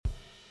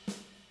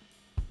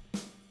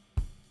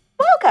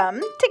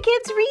Welcome to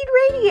Kids Read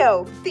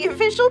Radio, the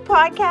official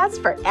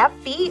podcast for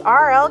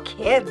FVRL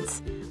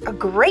Kids. A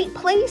great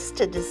place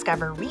to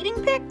discover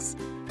reading picks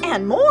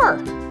and more.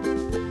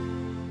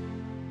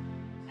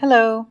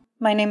 Hello,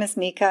 my name is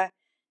Mika.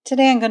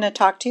 Today I'm going to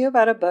talk to you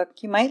about a book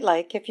you might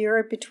like if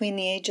you're between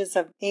the ages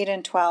of 8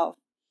 and 12.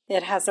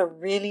 It has a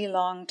really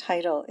long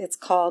title. It's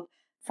called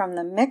From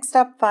the Mixed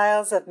Up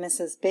Files of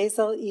Mrs.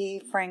 Basil E.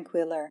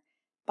 Frankweiler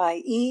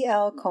by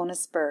E.L.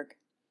 Koenigsberg.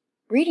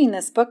 Reading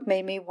this book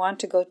made me want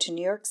to go to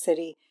New York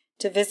City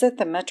to visit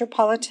the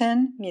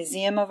Metropolitan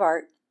Museum of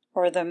Art,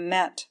 or the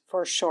Met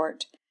for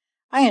short.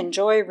 I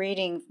enjoy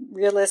reading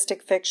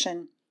realistic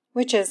fiction,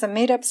 which is a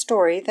made-up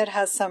story that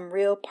has some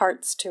real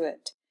parts to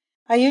it.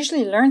 I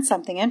usually learn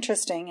something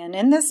interesting, and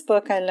in this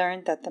book I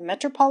learned that the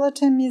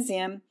Metropolitan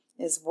Museum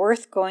is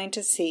worth going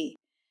to see.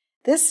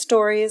 This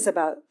story is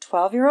about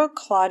 12-year-old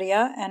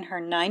Claudia and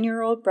her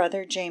 9-year-old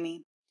brother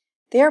Jamie.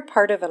 They are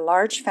part of a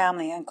large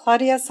family, and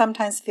Claudia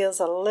sometimes feels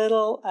a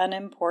little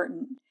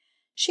unimportant.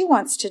 She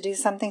wants to do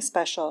something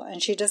special,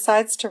 and she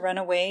decides to run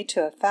away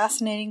to a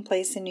fascinating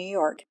place in New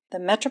York, the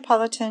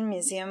Metropolitan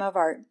Museum of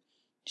Art.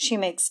 She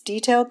makes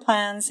detailed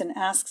plans and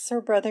asks her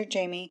brother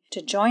Jamie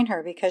to join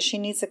her because she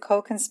needs a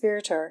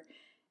co-conspirator,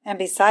 and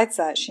besides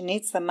that, she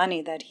needs the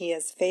money that he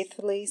has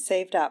faithfully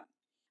saved up.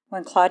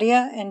 When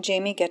Claudia and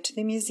Jamie get to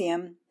the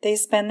museum, they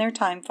spend their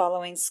time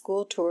following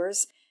school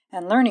tours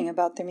and learning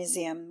about the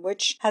museum,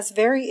 which has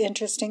very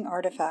interesting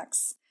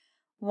artifacts.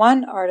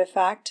 One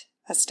artifact,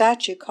 a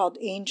statue called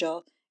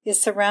Angel,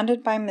 is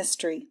surrounded by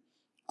mystery.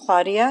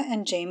 Claudia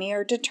and Jamie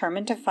are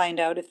determined to find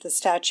out if the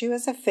statue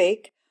is a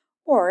fake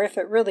or if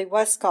it really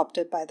was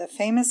sculpted by the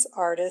famous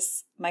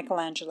artist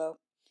Michelangelo.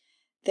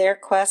 Their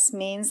quest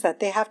means that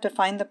they have to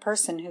find the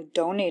person who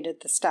donated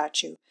the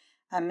statue,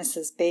 a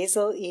Mrs.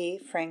 Basil E.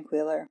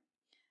 Frankweiler.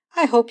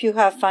 I hope you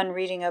have fun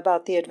reading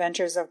about the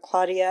adventures of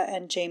Claudia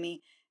and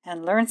Jamie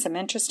and learn some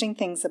interesting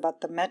things about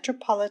the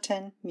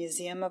Metropolitan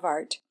Museum of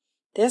Art.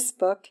 This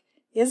book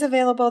is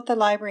available at the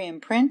library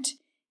in print,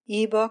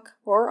 ebook,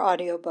 or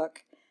audiobook.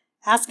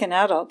 Ask an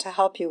adult to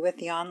help you with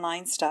the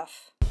online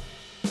stuff.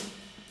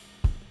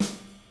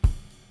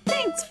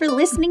 Thanks for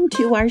listening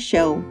to our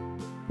show.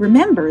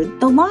 Remember,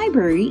 the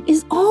library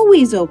is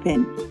always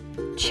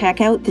open.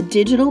 Check out the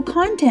digital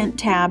content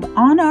tab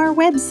on our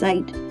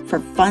website for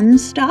fun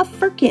stuff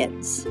for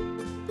kids.